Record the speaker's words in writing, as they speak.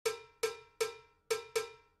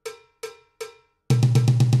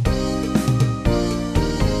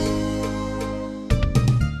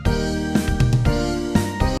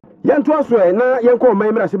Yanto so na yenko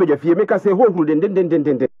man mra se bejafie make say ho huru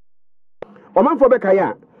den omanfo beka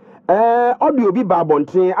ya audio bi ba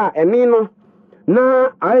bonten a ene no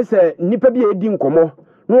na I say nipa bi edi nkomo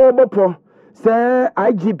no obopo say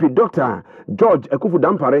IGP Dr. George Akufu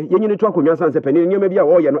Dampare yenyini to akonwa sanse pani nyema bi a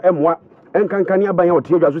wo ye no emwa enkankane aban ya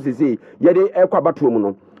otie dwa so sese ye de ekwa batuo mu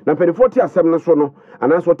no na pani 40 asem no so no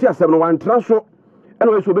anaso otie asem no wan tra so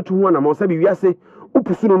ena we so betu hu na mo sabi wiase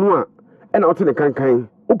upusu no no a ena ote ne kankan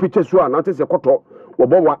upiche so a na ote se koto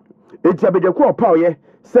wobowa eti abegyaku opa oye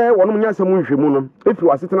se wonom nyasem nhwemu no efiri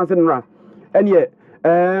wasetena se nra ene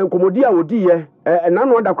komodi a odi ye na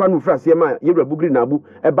no da kwa no frase ma yewura Bugri Naabu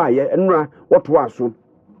ba ye nra woto aso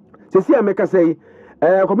sesi ameka say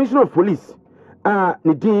commissioner of police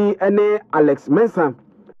ne din ene Alex Mensah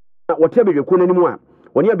wote abegyaku nanimu a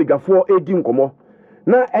woni abegafo edi nkomo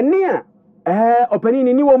na ene a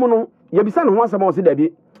opani ni wo mu no yebisa ne ho asama o se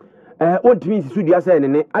dabi ontimi sisu dia say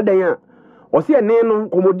ne adan a o se ene no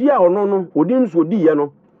komodi a ono no odim so odi ye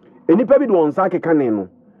no enipa bi de won sa keka ne no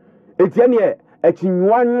etie ne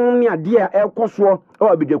akinwa ne ade a ekoso o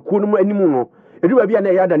abegyaku no mu animu no eduba bia na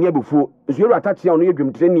ya da ne abufuo nso yeru atache a ono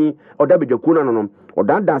yedwum treni oda abegyaku no no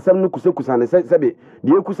oda dansam no kusekusa ne sebe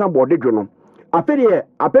de ekusa bode dwo no afede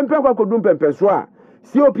apempe akwakodum pempenso a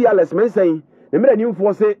COP Alex Mensah ne mera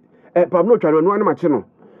nimfo se pamno twaro no anama che no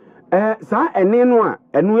saa ene no a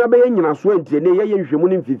enu ya be nyina so antie ne ye nhwemu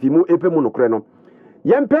ne mfifimu epemu no kre no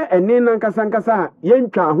yempe ene nan kasa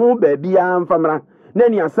yentwa ho ba bia mfamra na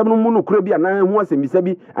ni asem no mu no kre bia na ho asemisa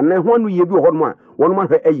bi ana ho anu ye bi ho no a wono ma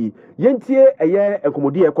hwe ayi yentie eye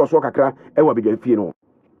enkomodi e koso kakra e wa bedwa fie no.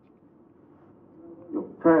 Your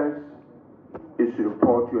first is to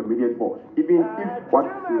report to your immediate boss, even if what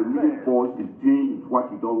your immediate boss is doing is what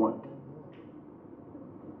you don't want.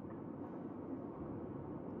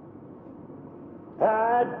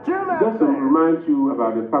 Just to remind you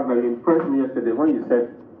about the fact that you impressed me yesterday when you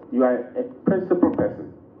said you are a principled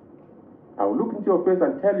person. I will look into your face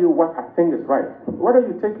and tell you what I think is right. Whether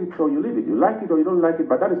you take it or you leave it, you like it or you don't like it,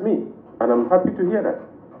 but that is me. And I'm happy to hear that.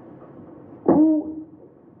 Who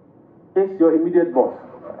is your immediate boss?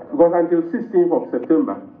 Because until 16th of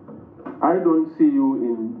September, I don't see you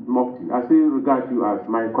in Mufti. I still regard you as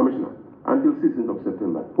my commissioner until 16th of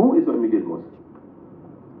September. Who is your immediate boss?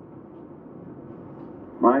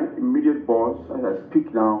 My immediate boss, as I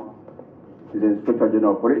speak now, is the Inspector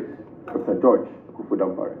General of Police, Dr. George Akufu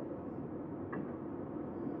Dampare.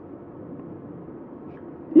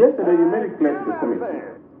 Yesterday, you made it clear to the committee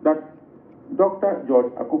that Dr.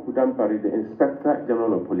 George Akufu Dampare, the Inspector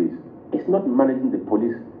General of Police, is not managing the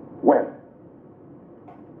police well.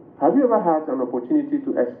 Have you ever had an opportunity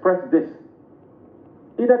to express this,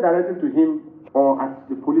 either directly to him or at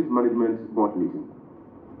the police management board meeting?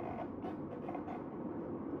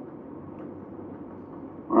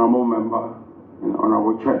 Honorable member and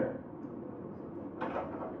honorable chair,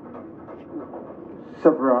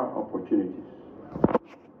 several opportunities.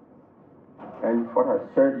 And what I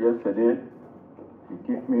said yesterday, if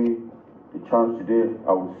you give me the chance today,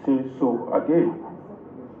 I will say so again.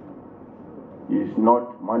 He is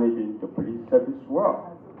not managing the police service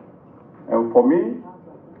well. And for me,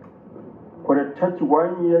 for the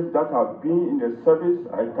 31 years that I've been in the service,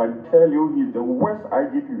 I can tell you he's the worst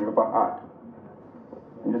IGP you've ever had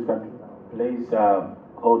in this country. Please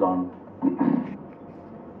hold on.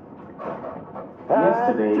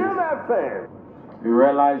 Yesterday, we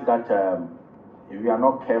realized that if we are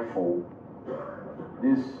not careful,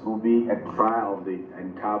 this will be a trial of the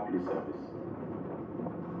entire police service,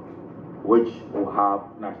 which will have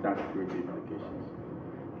national security implications.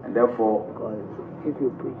 And therefore,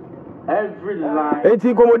 every line...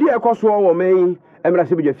 Eti komodi ekoso wo mai emra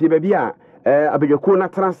se bedwa fie ba bia abedwaku na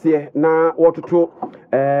transe na wototo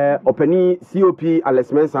opani COP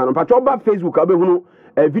Alex Mensah no pato ba Facebook abehunu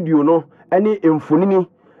video no ene emfonini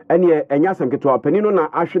ene enya samketo opani no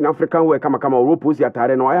na ahwe na African way kama Europe si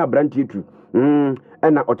atare no aya branti tu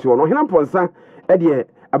ena ote no hena ponsa de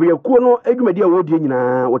abedwaku no adwumadi a wodi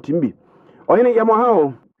nyina wotimbi ohene yemo ha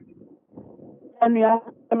o anua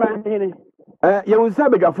emrandene yewunsa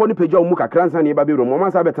abedwafo no pagya mu kakra nsa ne ba be romo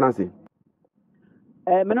ma sa betenase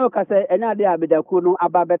mena okase enya de abedwaku no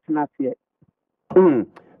aba betenase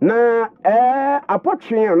na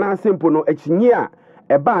apotwe na asempo no akinyi a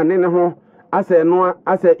eba ne ho ase no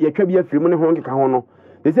ase yetwa bi afiri mu ne ho nkeka ho no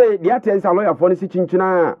they say the attention lawyer for si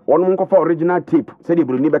chinchina wonu nkofa original tape say the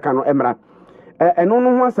bruni beka no emra eno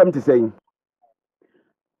no ho asem te say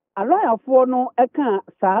lawyer for no eka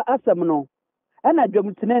sa asem no ena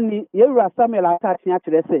dwamtenani yewura Samuel atachia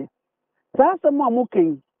kire say sa asem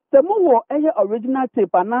amuken se mu wo eye original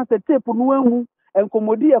tape ana se tape no anhu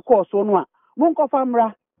enkomodi e course no a mu nkofa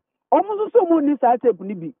mra almost so many started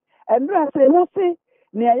nibi and say no say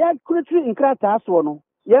near ya creatory in kratas one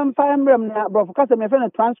yam fire na brofocasa me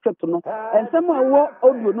friend transcript no and someone wo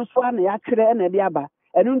audio no so na ya twere na de aba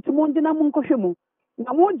enu ntimo ngina mu nkohwemu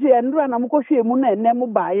na mo je ndura na mo kohwemu na enne mo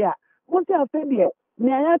baaye a mo se afa de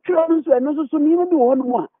near ya twere no so enu so ni bi wo no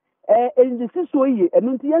mu a enjisi so yi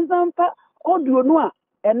enu nti yanzamfa audio no a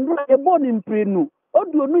ndura e bo ni mprenu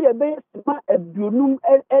audio no ye be ma aduonum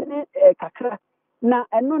ene kakra na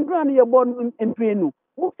enu ndura no ye bo no mprenu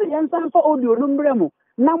mo se yanzamfa audio no mbremu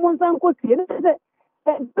na mo nsan ko tie ne se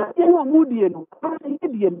yɛn amudie no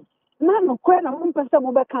yɛdie no na no kɔ na mo mpɛ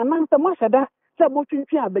mo bɛka na sɛ mo ahyɛda sɛ mo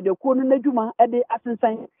twintwi abɛgyakuo no n'adwuma de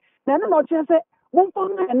asensan na ɛno na ɔkyerɛ sɛ mo mfa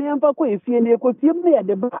na ɛne yɛmfa kɔ efie na ekotiem na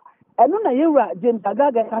yɛde ba ɛno na yɛwura James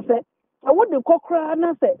Agaga ka sɛ wode kɔ koraa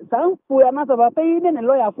na sɛ saa mfuo ya na sɛ papa yi ne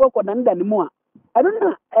lɔyafoɔ kɔda ne da ne mu a ɛno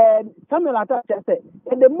na Samuel Ata kyerɛ sɛ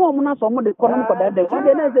yɛde mu ɔmo na sɛ ɔmo de kɔ nom kɔda da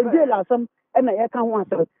wɔde na sɛ jail asɛm ɛna yɛka ho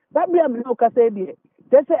asɛm saa bere a me na ɔkasa deɛ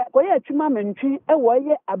sɛ kɔyɛ atwuma mentwi ɛwɔ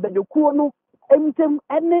yɛ abɛdekuo no ntem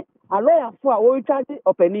ɛne alɔyafo a wɔretwagye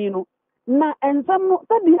ɔpanin no na ensam no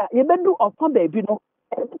sɛdeɛ yɛbɛdu ɔfa baabi no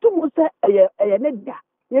ɛto mu sɛ ɛyɛ ne dia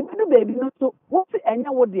yɛbɛdu baabi no so wɔsi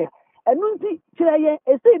ɛnyɛ wo dia ɛno nti kyerɛ yɛ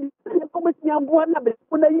ɛsɛ ne kɔmɛsi aboa na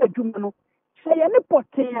bɛdekuo na yɛ adwuma no kyerɛ yɛ ne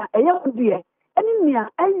pɔtee a ɛyɛ wo deɛ ɛne nea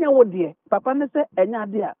ɛnyɛ wo deɛ papa ne sɛ ɛnyɛ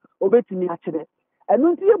ade a obɛtumi akyerɛ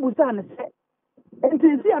ɛno nti yɛbusa ne sɛ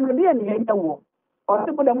ntinsi ano deɛ ne yɛnyɛ wɔ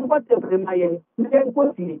ɔsɛ mo da mo pate prema yɛ ne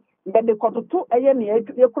yɛnkɔsie yɛde kɔtoto ɛyɛ ne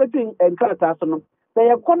yɛkɔtwe nkrataa so no sɛ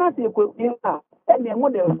yɛkɔ no ase yɛkɔsie a ɛne mo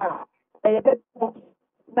de ba ɛyɛ bɛtɔ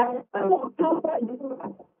na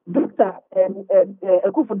Dr.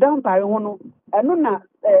 Akufo Dampare ho no ɛno na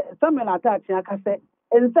Samuel Ata aka sɛ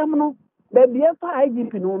nsɛm no baabi ɛfa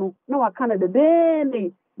IGP no na waka no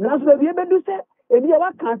dedeene nanso baabi ɛbɛdu sɛ ebi a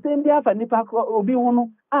waka asɛm bi afa nipa obi ho no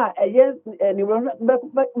a ɛyɛ ne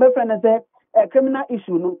bɛfrɛ no sɛ criminal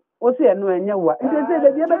issue no o se no enye wa nti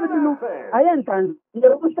de bia be no aye ntan ye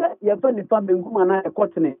ko se ye fa ni fa benkum ana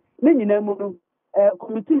ekotene ne nyina mu no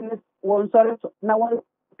committee ni won sori na won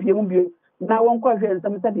piem bio na won kwa hwe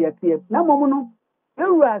nsam se de yatie na mom no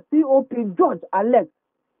ewura COP Alex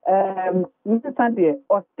Mensah de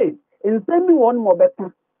o state nsam bi won mo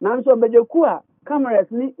beta nanso bejeku a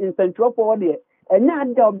cameras ni nsantwofo de enya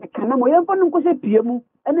ade obeka na mo ye fa no nkose piem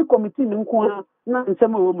ani committee ni nko a na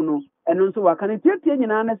nsam wo mu no eno nso waka ne tietie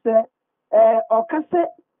nyina ne sɛ ɔkase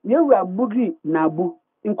yewura Bugri Naabu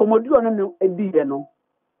nkomodi ono no ediye no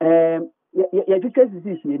ya twetwe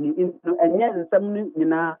sisi ni enye nsɛm no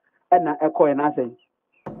nyina na ɛkɔɛ na asɛn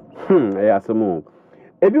ɛyɛ asɛm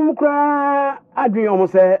ebi mu kura adwen ɔmo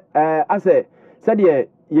sɛ asɛ sɛdeɛ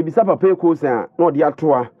yebisa papa ekosa a na ɔde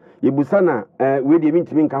atoa yebusa na we de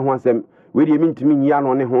mintimi nka ho asɛm we de mintimi nyia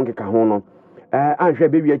no ne ho nkeka ho no anhwɛ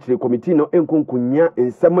bewi akyire committee no enkonkonya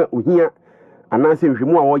nsɛm a ohia anaasɛ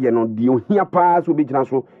nhwemu a wɔyɛ no de ohia paa so obegyina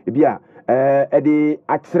so ebi a ɛde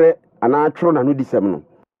akyerɛ ana atworo na no di sɛm no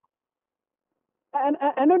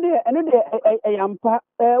ɛno de ɛyampa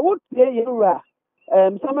wotie yewura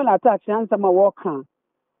Samuel Ata nsɛm a wɔka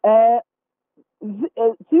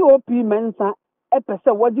COP Mensah ɛpɛ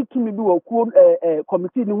sɛ wɔgye tumi bi wɔ kuo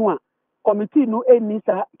committee no ho a committee no ɛnni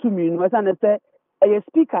saa tumi no ɛsɛ ne sɛ ɛyɛ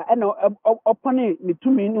speaker ɛna ɔpɔne ne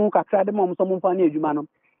tumi no kakra de ma ɔmo sɛ ɔmo mfa ne adwuma no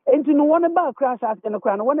enti no wɔn ba akra ahyɛ no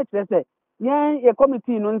kora no wɔn kyerɛ sɛ yɛn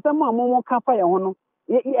committee no nsɛm a mo ka fa yɛn ho no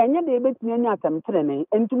ɛnyɛ de yɛbɛtumi anya atɛmkyerɛ ne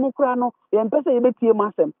enti mo kora no yɛmpɛ sɛ yɛbɛtie mu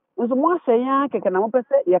asɛm nso mo ahyɛ yɛn kɛkɛ na mo pɛ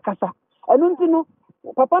sɛ yɛkasa ɛno nti no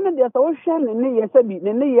papa no deɛ sɛ wohwɛ ne ne yɛ sɛ bi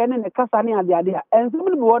ne ne yɛ ne kasa ne adeade a nsɛm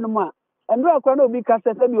no bi wɔ no mu a ndura akora na obi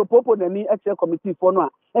kasa sɛ bi opopo n'ani akyerɛ committee fo no a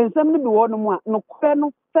nsɛm no bi wɔ no mu a no kora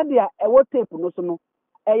no sɛdeɛ ɛwɔ tape no so no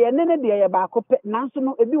ɛyɛ ne deɛ yɛ baako pɛ nanso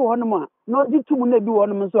no ebi wɔ no mu a na ɔgye tum na ebi wɔ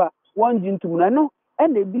no mu nso a wɔngye ntum no ɛno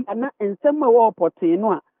ɛna ebi ana nsɛm a ɛwɔ pɔtee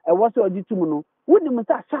no a ɛwɔ sɛ ɔgye tum no wonim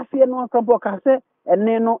sɛ ahyɛseɛ no akɔpɔ ka sɛ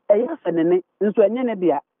ɛne no ɛyɛ asɛ ne ne nso ɛnyɛ ne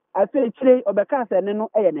deɛ afei kyire ɔbɛka asɛ ne no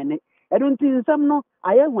ɛyɛ ne ne ɛno nti nsɛm no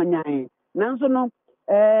ayɛ hwanyan nanso no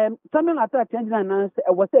Samuel Ata gyina nan sɛ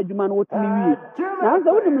ɛwɔ sɛ adwuma no wotumi wie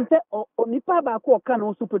nanso wonim sɛ onipa baako ɔka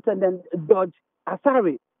no superintendent George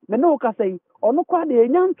Asare me no kasa yi ɔno kwa de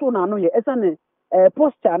enyanto na no yɛ ɛsa ne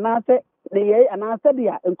posture anaasɛ ne yɛ anaasɛ de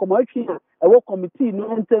a nkɔmɔ atwi a ɛwɔ committee no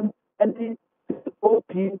ntem ɛne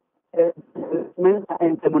COP Mensah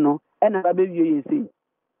ntem no ɛna ba bewie yɛ sei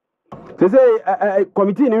sɛ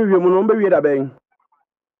committee no wie mu no bewie da bɛn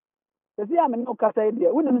sɛ ya me no kasa yi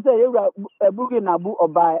deɛ wonim sɛ yewura Bugri Naabu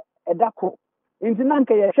ɔbaa ɛdako nti na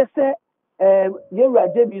nka yɛhwɛ sɛ yewura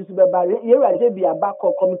JB nso bɛba yewura JB aba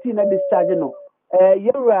kɔ committee na discharge no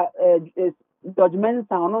yewura George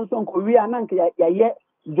Mensah ɔno nso nkɔwie a na nka yɛyɛ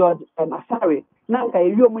George Asare na nka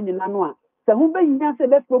ewi omu nyina no a se ho be nya se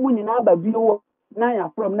be fo mu nyina ba bi wo na ya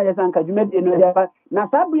from na yesa nka dwuma bi no dia ba na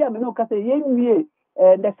sabu ya me no ka se ye nwie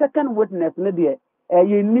the second witness no de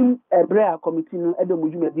ye nim ebre a committee no e do mu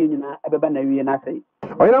dwuma bi nyina e be ba na wie na sei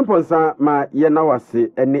oyina mponsa ma ye na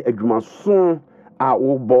wase ene adwumaso a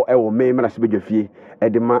wo bo e wo me mra se bedwafie e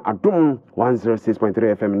de ma adom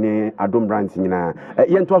 106.3 FM ne adom branch nyina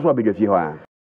ye nto aso bedwafie ho a